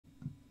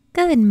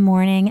Good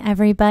morning,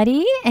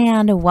 everybody,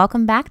 and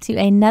welcome back to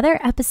another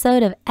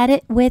episode of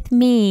Edit with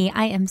Me.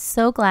 I am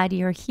so glad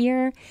you're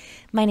here.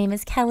 My name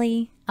is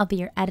Kelly. I'll be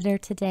your editor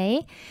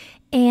today,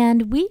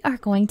 and we are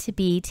going to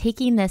be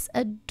taking this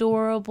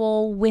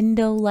adorable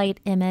window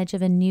light image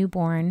of a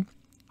newborn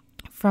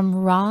from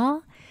raw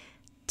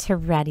to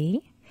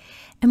ready,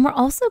 and we're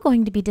also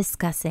going to be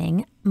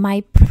discussing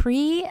my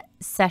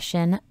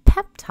pre-session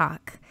pep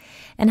talk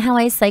and how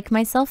I psych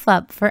myself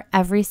up for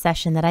every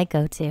session that I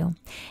go to.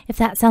 If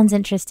that sounds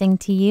interesting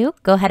to you,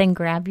 go ahead and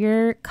grab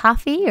your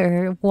coffee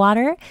or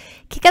water,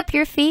 kick up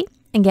your feet,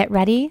 and get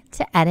ready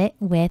to edit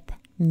with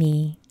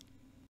me.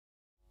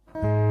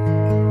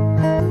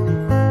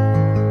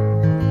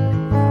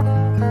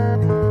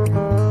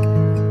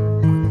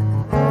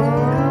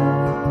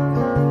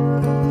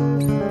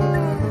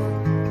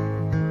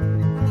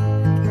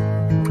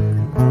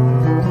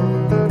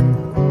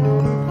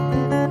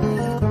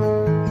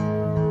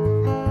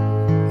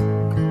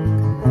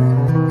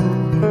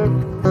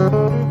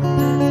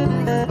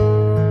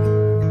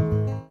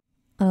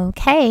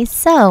 Okay,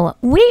 so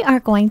we are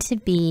going to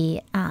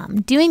be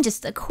doing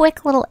just a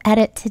quick little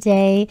edit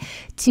today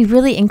to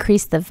really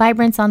increase the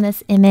vibrance on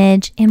this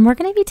image. And we're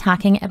going to be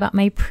talking about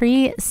my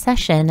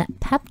pre-session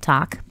pep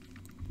talk,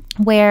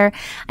 where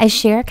I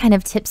share kind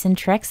of tips and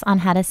tricks on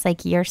how to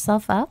psych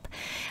yourself up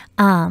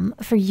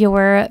for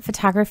your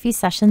photography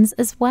sessions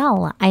as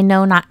well. I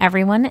know not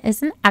everyone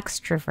is an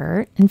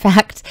extrovert. In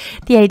fact,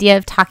 the idea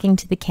of talking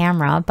to the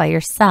camera by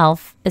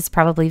yourself is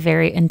probably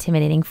very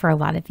intimidating for a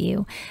lot of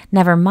you.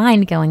 Never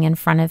mind going in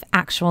front of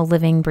actual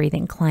living,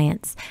 breathing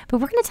clients. But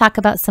we're going to talk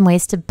about some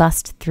ways to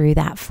bust through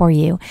that for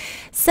you.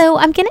 So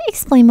I'm going to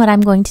explain what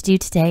I'm going to do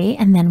today,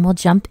 and then we'll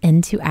jump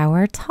into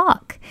our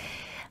talk.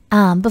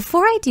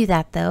 Before I do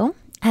that, though,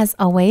 as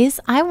always,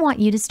 I want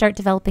you to start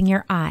developing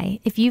your eye.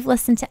 If you've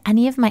listened to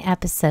any of my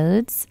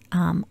episodes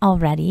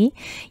already,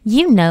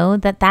 you know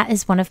that that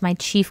is one of my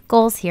chief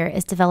goals here,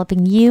 is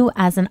developing you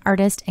as an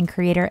artist and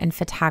creator and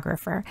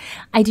photographer.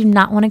 I do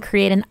not want to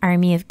create an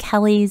army of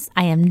Kellys.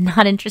 I am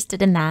not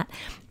interested in that.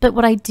 But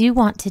what I do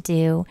want to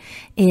do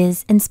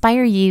is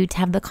inspire you to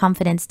have the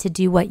confidence to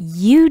do what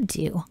you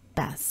do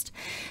best.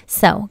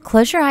 So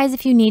close your eyes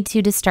if you need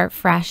to start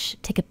fresh.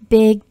 Take a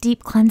big,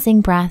 deep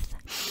cleansing breath.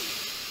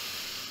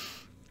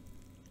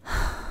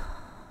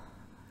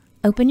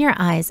 Open your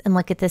eyes and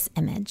look at this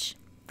image.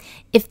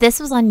 If this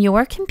was on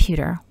your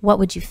computer, what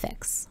would you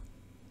fix?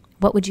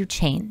 What would you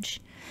change?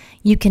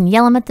 You can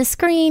yell them at the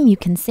screen. You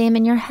can say them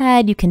in your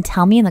head. You can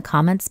tell me in the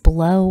comments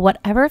below,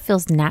 whatever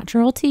feels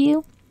natural to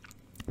you.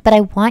 But I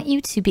want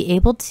you to be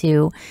able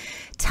to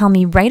tell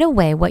me right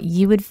away what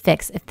you would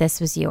fix if this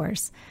was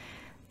yours.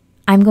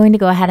 I'm going to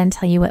go ahead and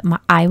tell you what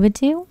I would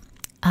do.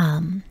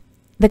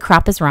 The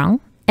crop is wrong.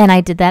 And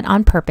I did that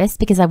on purpose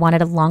because I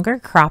wanted a longer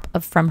crop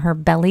from her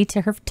belly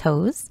to her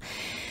toes.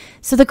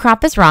 So the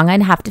crop is wrong.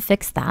 I'd have to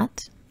fix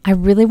that. I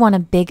really want to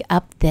big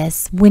up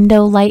this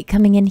window light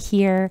coming in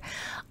here.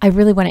 I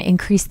really want to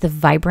increase the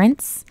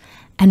vibrance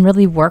and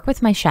really work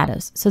with my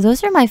shadows. So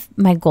those are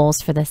my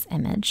goals for this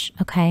image.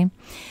 Okay.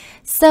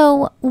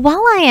 So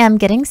while I am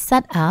getting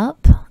set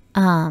up,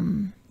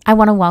 I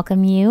want to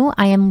welcome you.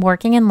 I am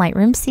working in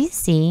Lightroom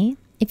CC.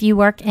 If you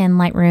work in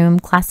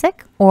Lightroom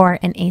Classic or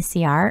in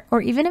ACR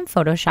or even in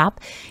Photoshop,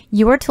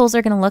 your tools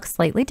are going to look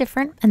slightly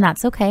different, and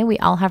that's okay. We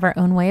all have our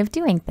own way of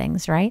doing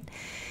things, right?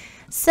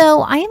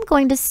 So I am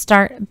going to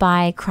start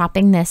by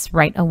cropping this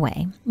right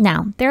away.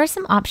 Now, there are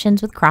some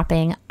options with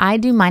cropping. I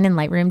do mine in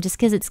Lightroom just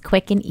because it's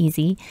quick and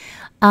easy,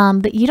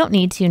 but you don't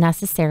need to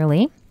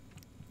necessarily.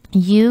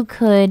 You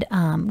could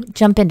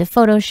jump into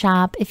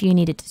Photoshop if you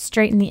needed to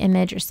straighten the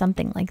image or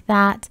something like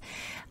that.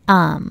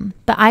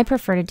 But I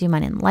prefer to do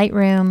mine in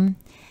Lightroom.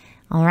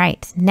 All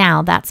right,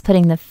 now that's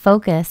putting the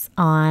focus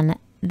on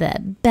the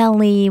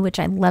belly, which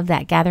I love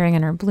that gathering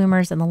in her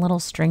bloomers and the little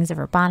strings of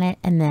her bonnet,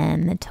 and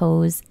then the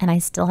toes. And I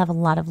still have a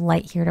lot of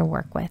light here to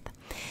work with.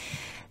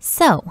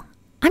 So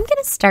I'm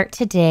going to start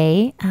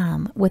today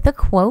with a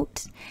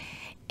quote,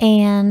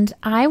 and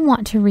I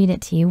want to read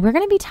it to you. We're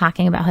going to be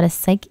talking about how to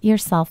psych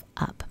yourself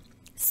up.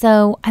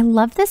 So I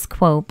love this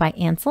quote by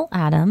Ansel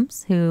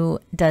Adams, who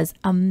does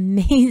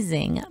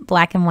amazing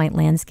black and white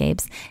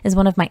landscapes, is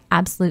one of my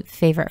absolute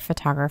favorite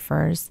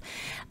photographers.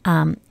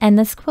 And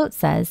this quote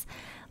says,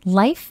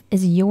 "Life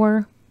is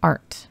your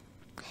art.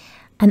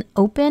 An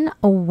open,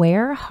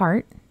 aware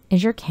heart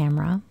is your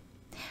camera.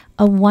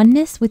 A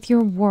oneness with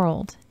your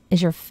world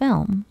is your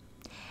film.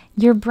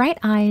 Your bright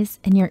eyes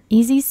and your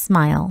easy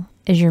smile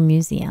is your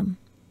museum."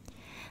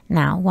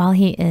 Now, while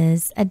he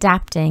is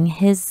adapting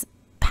his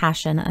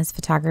passion as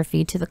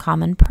photography to the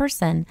common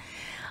person,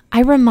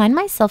 I remind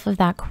myself of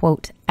that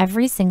quote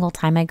every single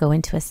time I go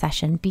into a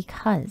session,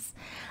 because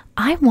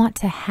I want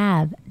to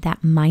have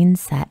that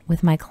mindset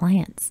with my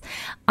clients.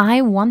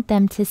 I want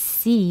them to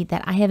see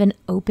that I have an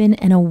open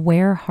and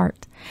aware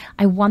heart.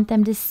 I want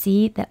them to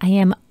see that I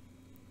am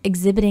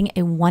exhibiting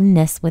a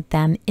oneness with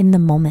them in the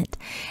moment.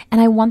 And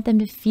I want them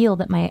to feel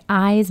that my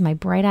eyes, my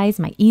bright eyes,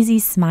 my easy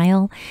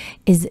smile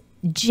is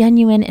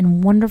genuine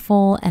and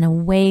wonderful and a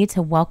way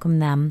to welcome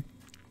them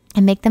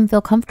and make them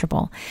feel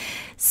comfortable.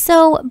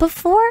 So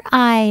before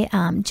I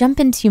jump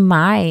into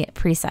my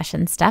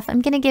pre-session stuff,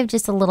 I'm going to give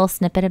just a little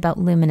snippet about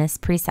Luminous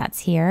presets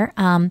here.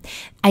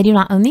 I do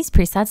not own these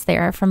presets. They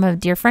are from a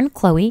dear friend,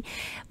 Chloe,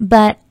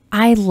 but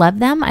I love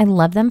them. I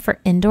love them for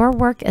indoor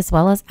work as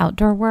well as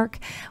outdoor work.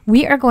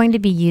 We are going to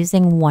be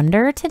using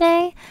Wonder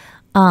today.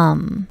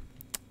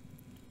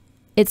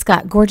 It's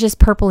got gorgeous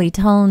purpley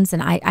tones,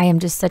 and I am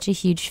just such a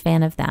huge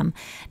fan of them.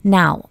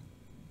 Now,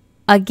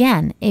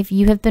 again, if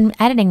you have been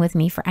editing with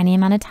me for any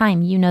amount of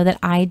time, you know that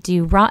I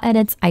do raw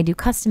edits, I do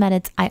custom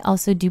edits, I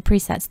also do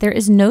presets. There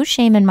is no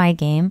shame in my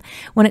game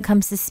when it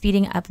comes to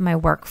speeding up my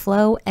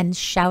workflow and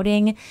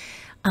shouting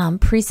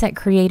preset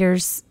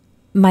creators,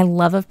 my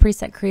love of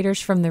preset creators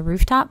from the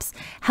rooftops.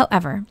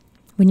 However,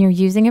 when you're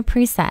using a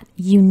preset,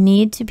 you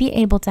need to be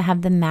able to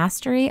have the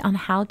mastery on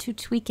how to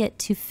tweak it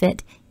to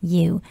fit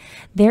you.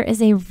 There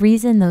is a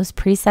reason those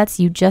presets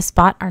you just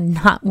bought are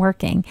not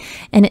working,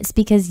 and it's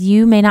because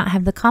you may not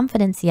have the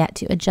confidence yet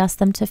to adjust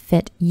them to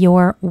fit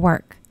your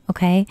work.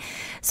 Okay,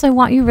 so I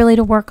want you really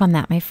to work on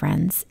that, my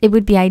friends. It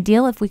would be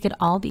ideal if we could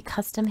all be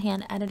custom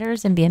hand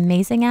editors and be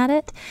amazing at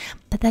it,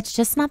 but that's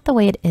just not the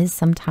way it is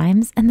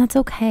sometimes, and that's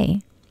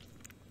okay.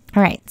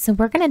 All right, so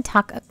we're going to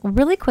talk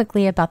really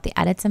quickly about the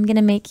edits I'm going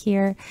to make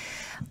here.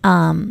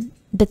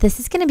 But this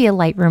is going to be a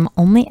Lightroom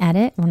only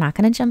edit. We're not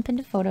going to jump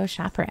into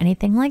Photoshop or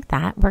anything like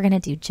that. We're going to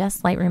do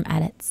just Lightroom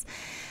edits.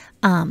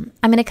 I'm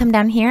going to come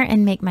down here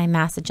and make my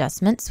mass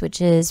adjustments,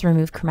 which is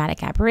remove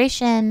chromatic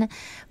aberration,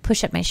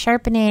 push up my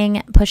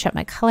sharpening, push up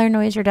my color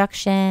noise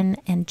reduction,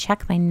 and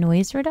check my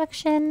noise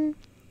reduction.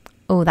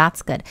 Oh,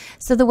 that's good.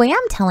 So the way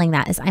I'm telling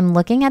that is I'm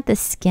looking at the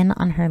skin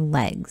on her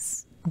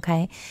legs.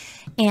 Okay.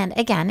 And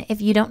again, if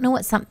you don't know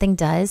what something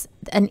does,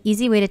 an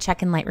easy way to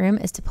check in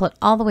Lightroom is to pull it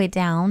all the way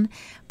down,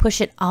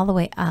 push it all the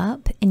way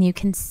up, and you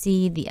can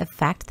see the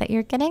effect that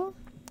you're getting.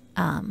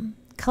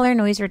 Color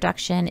noise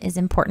reduction is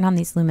important on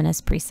these Luminous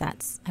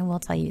presets. I will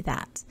tell you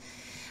that.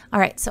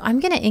 All right, so I'm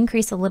going to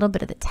increase a little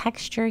bit of the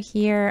texture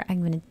here. I'm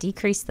going to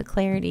decrease the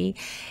clarity.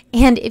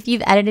 And if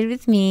you've edited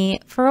with me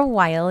for a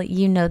while,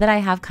 you know that I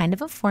have kind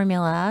of a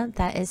formula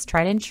that is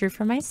tried and true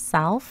for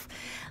myself.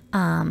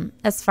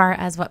 As far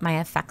as what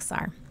my effects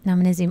are. Now I'm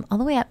going to zoom all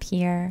the way up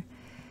here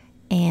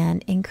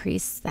and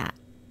increase that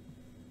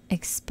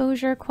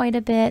exposure quite a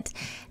bit.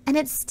 And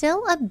it's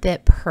still a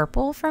bit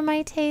purple for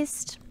my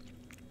taste.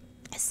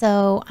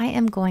 So I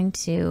am going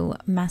to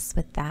mess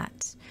with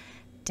that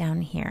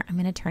down here. I'm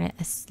going to turn it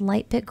a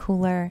slight bit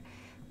cooler,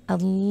 a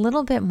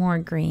little bit more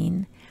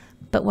green.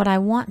 But what I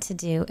want to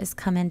do is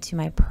come into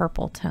my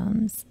purple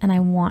tones, and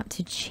I want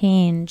to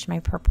change my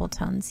purple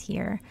tones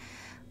here.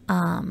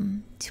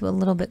 To a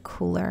little bit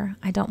cooler.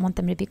 I don't want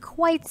them to be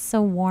quite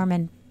so warm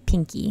and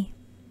pinky.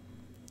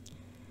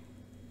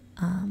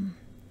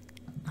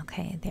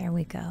 Okay, there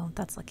we go.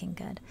 That's looking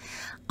good.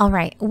 All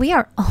right, we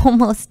are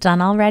almost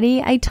done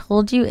already. I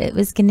told you it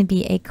was going to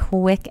be a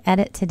quick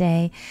edit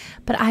today,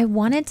 but I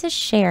wanted to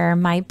share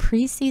my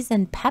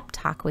pre-season pep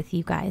talk with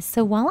you guys.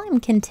 So while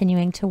I'm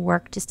continuing to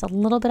work just a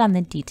little bit on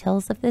the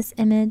details of this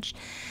image,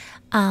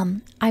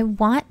 I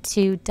want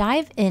to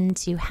dive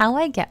into how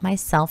I get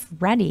myself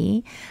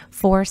ready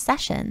for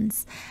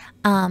sessions.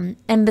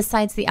 And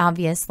besides the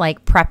obvious,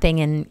 like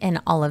prepping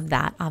and all of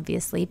that,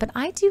 obviously, but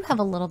I do have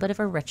a little bit of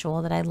a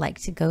ritual that I like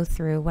to go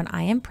through when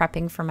I am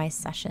prepping for my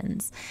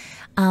sessions.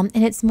 And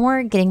it's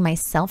more getting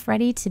myself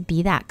ready to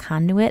be that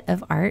conduit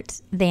of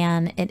art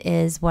than it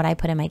is what I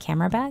put in my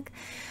camera bag.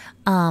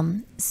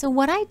 So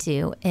what I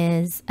do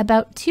is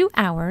about 2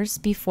 hours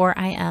before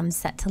I am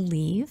set to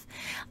leave,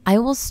 I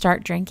will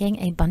start drinking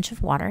a bunch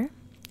of water,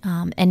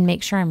 and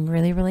make sure I'm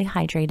really, really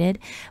hydrated,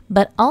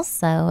 but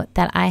also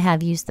that I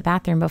have used the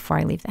bathroom before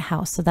I leave the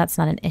house. So that's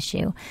not an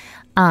issue.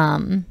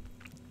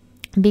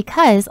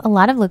 Because a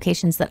lot of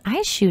locations that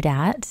I shoot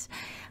at,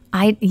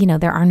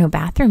 there are no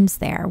bathrooms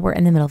there. We're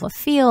in the middle of a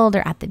field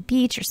or at the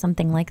beach or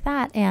something like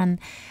that. And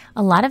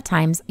a lot of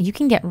times you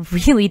can get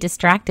really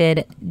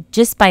distracted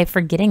just by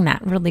forgetting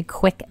that really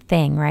quick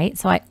thing, right?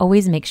 So I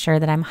always make sure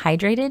that I'm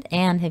hydrated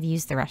and have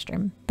used the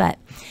restroom. But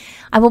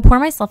I will pour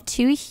myself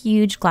 2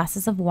 huge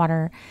glasses of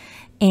water,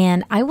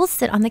 and I will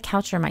sit on the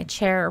couch or my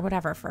chair or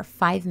whatever for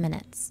 5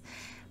 minutes.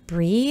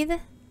 Breathe.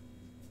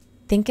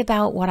 Think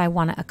about what I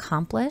want to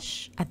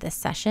accomplish at this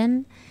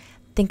session.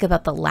 Think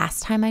about the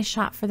last time I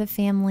shot for the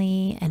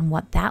family and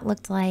what that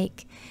looked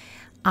like.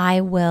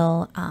 I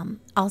will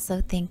also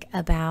think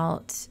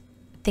about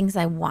things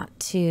I want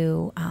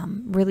to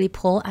really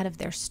pull out of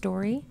their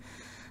story.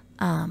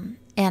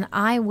 And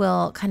I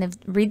will kind of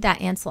read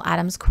that Ansel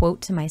Adams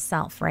quote to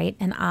myself, right?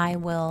 And I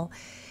will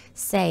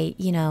say,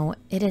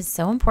 it is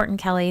so important,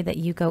 Kelly, that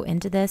you go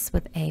into this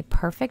with a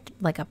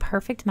perfect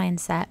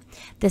mindset.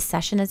 This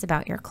session is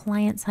about your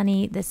clients,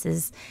 honey. This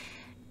is,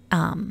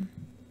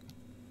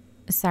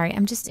 sorry,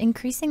 I'm just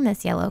increasing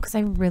this yellow because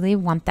I really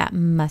want that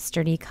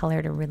mustardy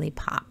color to really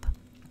pop.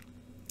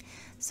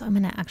 So I'm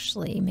going to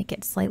actually make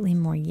it slightly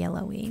more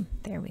yellowy.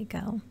 There we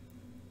go.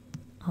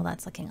 Oh,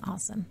 that's looking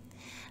awesome.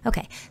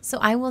 Okay, so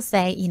I will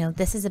say,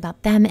 this is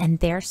about them and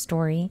their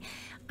story.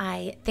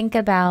 I think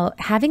about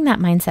having that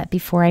mindset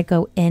before I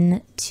go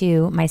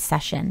into my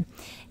session.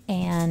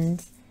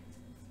 And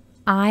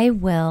I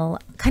will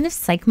kind of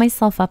psych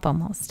myself up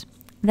almost.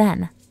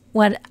 Then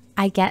when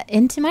I get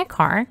into my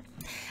car,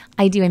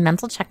 I do a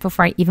mental check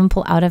before I even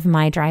pull out of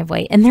my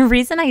driveway. And the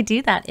reason I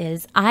do that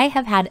is I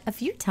have had a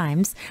few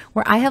times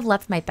where I have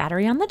left my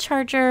battery on the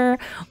charger,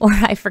 or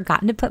I've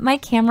forgotten to put my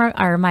camera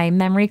or my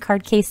memory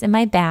card case in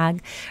my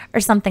bag or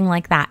something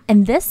like that.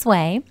 And this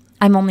way,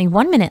 I'm only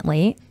 1 minute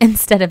late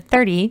instead of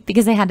 30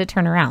 because I had to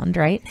turn around,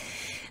 right?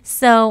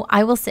 So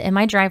I will sit in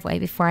my driveway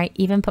before I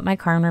even put my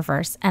car in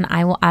reverse, and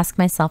I will ask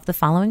myself the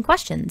following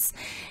questions.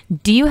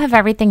 Do you have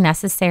everything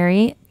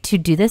necessary to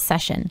do this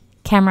session?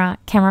 Camera,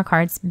 camera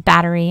cards,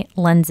 battery,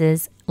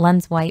 lenses,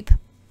 lens wipe.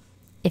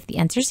 If the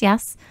answer is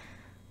yes,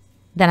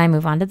 then I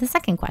move on to the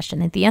second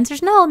question. If the answer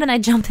is no, then I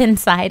jump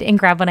inside and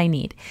grab what I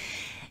need.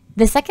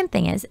 The second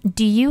thing is,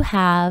 do you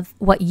have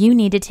what you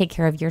need to take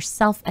care of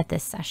yourself at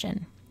this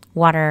session?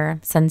 Water,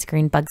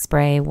 sunscreen, bug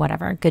spray,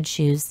 whatever, good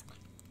shoes.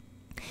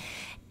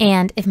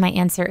 And if my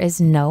answer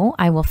is no,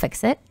 I will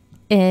fix it.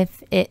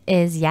 If it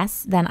is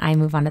yes, then I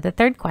move on to the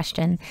third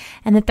question.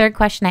 And the third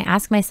question I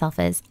ask myself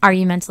is, are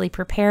you mentally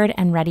prepared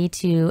and ready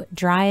to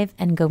drive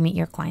and go meet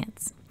your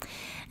clients?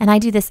 And I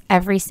do this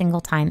every single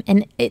time.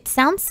 And it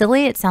sounds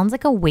silly. It sounds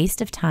like a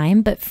waste of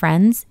time. But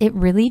friends, it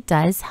really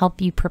does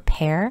help you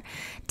prepare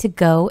to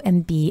go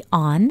and be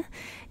on,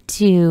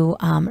 to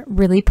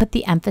really put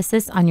the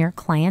emphasis on your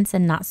clients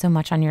and not so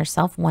much on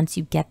yourself once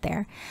you get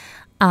there.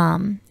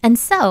 And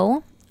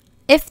so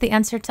if the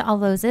answer to all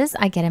those is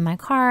I get in my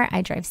car,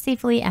 I drive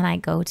safely, and I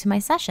go to my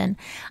session.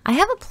 I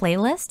have a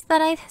playlist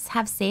that I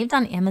have saved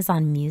on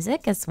Amazon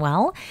Music as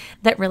well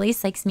that really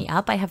psychs me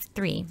up. I have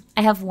 3.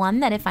 I have one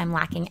that if I'm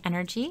lacking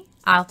energy,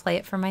 I'll play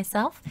it for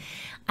myself.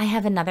 I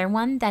have another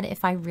one that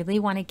if I really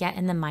want to get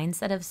in the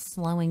mindset of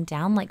slowing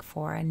down, like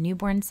for a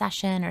newborn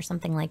session or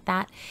something like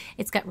that,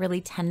 it's got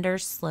really tender,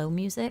 slow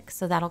music.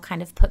 So that'll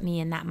kind of put me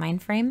in that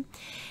mind frame.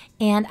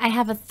 And I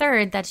have a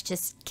third that's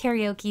just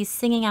karaoke,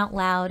 singing out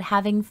loud,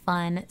 having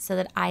fun so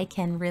that I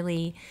can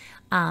really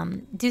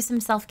do some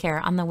self-care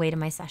on the way to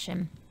my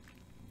session.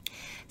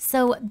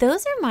 So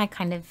those are my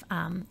kind of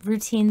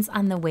routines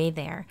on the way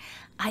there.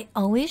 I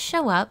always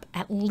show up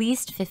at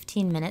least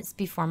 15 minutes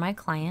before my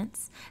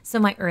clients. So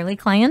my early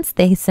clients,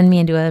 they send me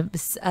into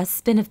a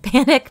spin of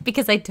panic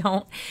because I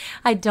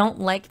don't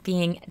like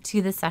being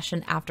to the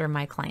session after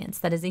my clients.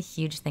 That is a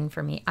huge thing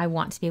for me. I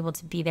want to be able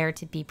to be there,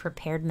 to be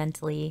prepared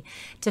mentally,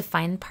 to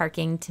find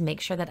parking, to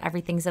make sure that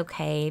everything's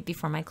okay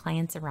before my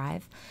clients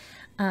arrive.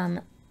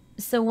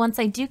 So once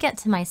I do get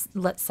to my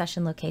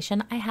session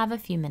location, I have a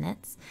few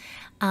minutes.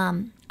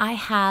 I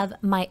have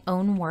my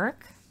own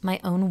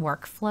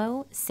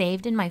workflow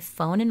saved in my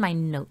phone in my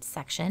notes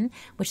section,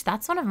 which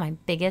that's one of my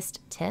biggest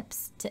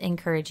tips to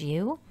encourage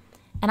you.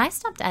 And I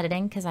stopped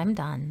editing because I'm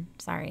done.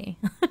 Sorry.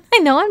 I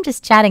know I'm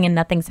just chatting and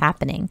nothing's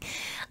happening.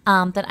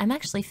 But I'm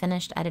actually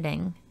finished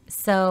editing.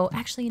 So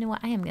actually, you know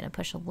what? I am going to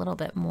push a little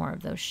bit more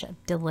of those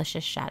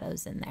delicious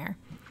shadows in there.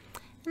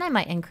 And I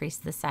might increase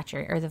the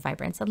saturate or the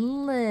vibrance a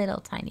little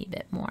tiny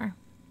bit more.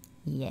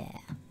 Yeah.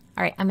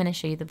 All right, I'm going to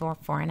show you the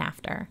before and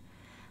after.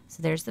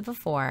 So there's the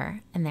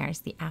before and there's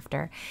the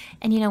after.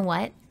 And you know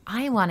what?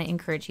 I want to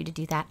encourage you to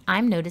do that.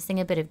 I'm noticing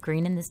a bit of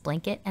green in this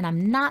blanket and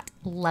I'm not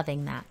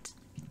loving that.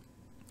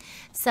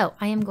 So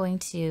I am going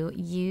to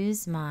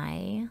use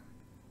my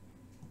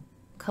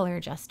color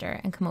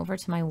adjuster and come over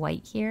to my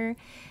white here.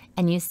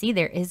 And you see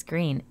there is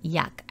green.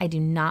 Yuck, I do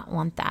not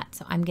want that.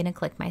 So I'm going to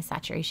click my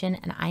saturation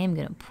and I am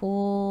going to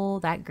pull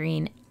that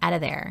green out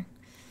of there.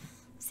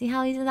 See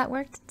how easy that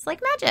worked? It's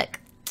like magic.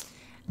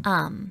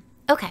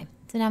 Okay,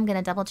 so now I'm going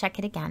to double check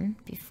it again.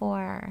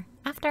 Before,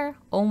 after.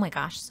 Oh my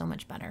gosh, so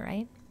much better,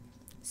 right?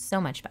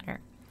 So much better.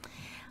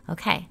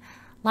 Okay,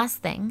 last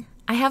thing.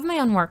 I have my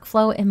own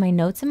workflow in my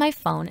notes in my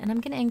phone, and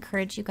I'm going to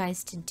encourage you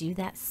guys to do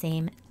that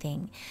same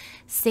thing.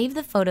 Save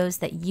the photos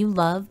that you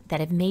love, that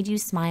have made you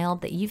smile,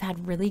 that you've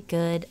had really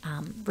good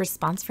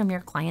response from your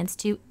clients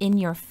to in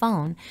your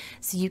phone,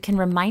 so you can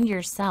remind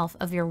yourself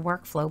of your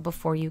workflow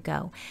before you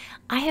go.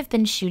 I have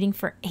been shooting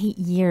for 8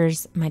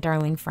 years, my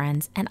darling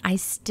friends, and I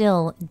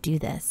still do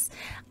this.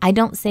 I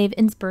don't save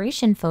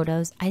inspiration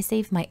photos. I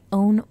save my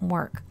own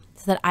work,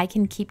 so that I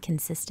can keep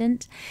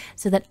consistent,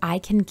 so that I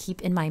can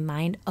keep in my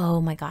mind,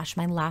 oh my gosh,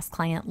 my last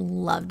client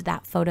loved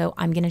that photo.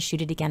 I'm going to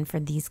shoot it again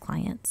for these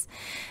clients.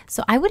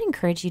 So I would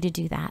encourage you to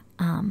do that.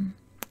 And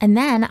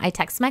then I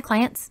text my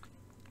clients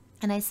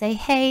and I say,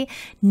 hey,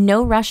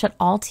 no rush at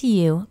all to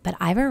you, but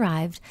I've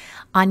arrived.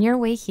 On your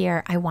way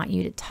here, I want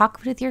you to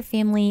talk with your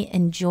family,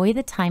 enjoy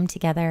the time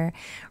together,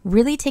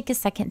 really take a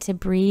second to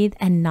breathe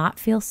and not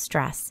feel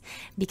stress,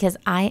 because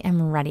I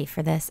am ready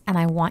for this and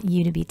I want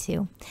you to be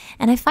too.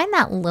 And I find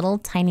that little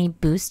tiny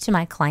boost to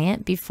my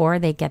client before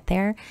they get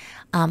there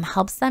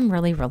helps them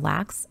really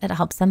relax. It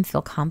helps them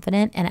feel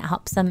confident and it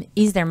helps them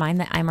ease their mind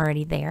that I'm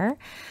already there.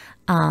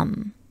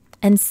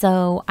 And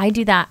so I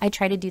do that. I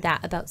try to do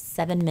that about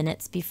 7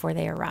 minutes before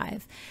they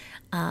arrive,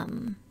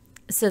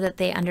 so that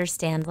they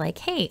understand, like,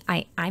 hey,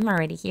 I'm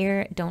already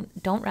here. Don't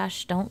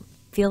rush. Don't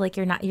feel like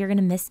you're going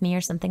to miss me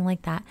or something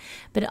like that.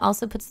 But it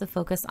also puts the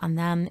focus on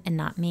them and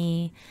not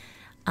me,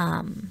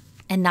 and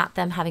not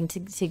them having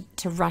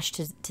to rush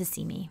to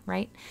see me,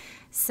 right?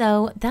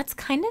 So that's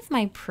kind of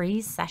my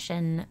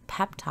pre-session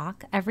pep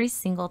talk every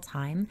single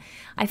time.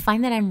 I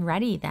find that I'm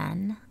ready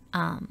then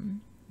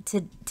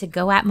to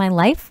go at my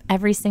life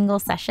every single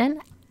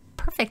session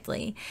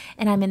perfectly.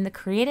 And I'm in the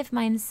creative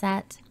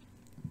mindset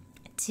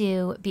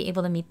to be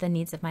able to meet the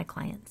needs of my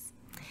clients.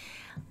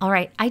 All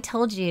right, I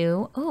told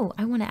you,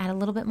 I want to add a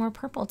little bit more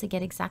purple to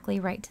get exactly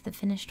right to the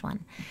finished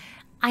one.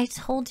 I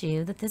told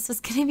you that this was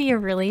going to be a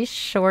really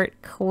short,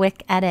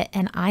 quick edit,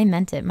 and I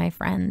meant it, my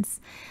friends.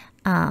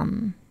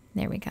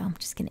 There we go. I'm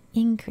just going to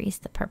increase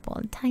the purple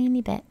a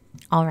tiny bit.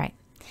 All right.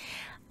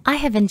 I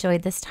have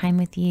enjoyed this time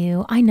with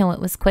you. I know it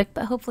was quick,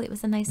 but hopefully it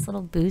was a nice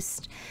little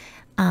boost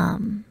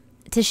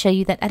to show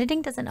you that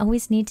editing doesn't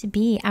always need to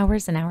be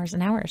hours and hours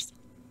and hours,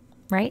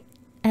 right?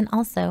 And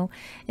also,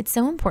 it's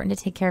so important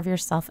to take care of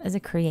yourself as a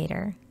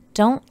creator.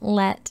 Don't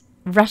let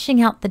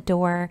rushing out the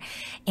door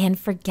and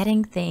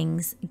forgetting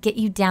things get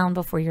you down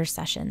before your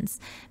sessions.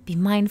 Be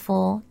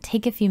mindful,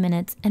 take a few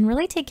minutes, and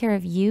really take care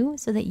of you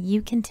so that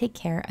you can take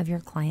care of your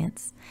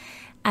clients.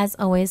 As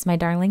always, my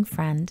darling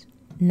friend,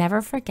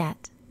 never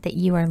forget that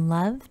you are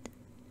loved,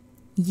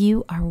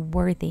 you are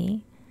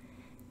worthy,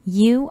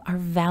 you are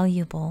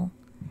valuable,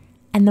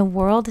 and the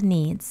world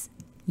needs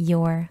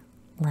your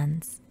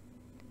lens.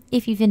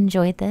 If you've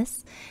enjoyed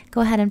this,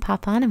 go ahead and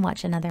pop on and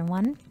watch another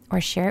one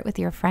or share it with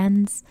your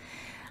friends.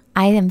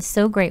 I am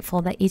so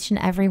grateful that each and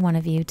every one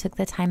of you took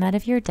the time out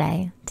of your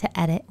day to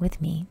edit with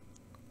me.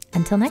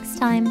 Until next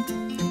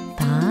time.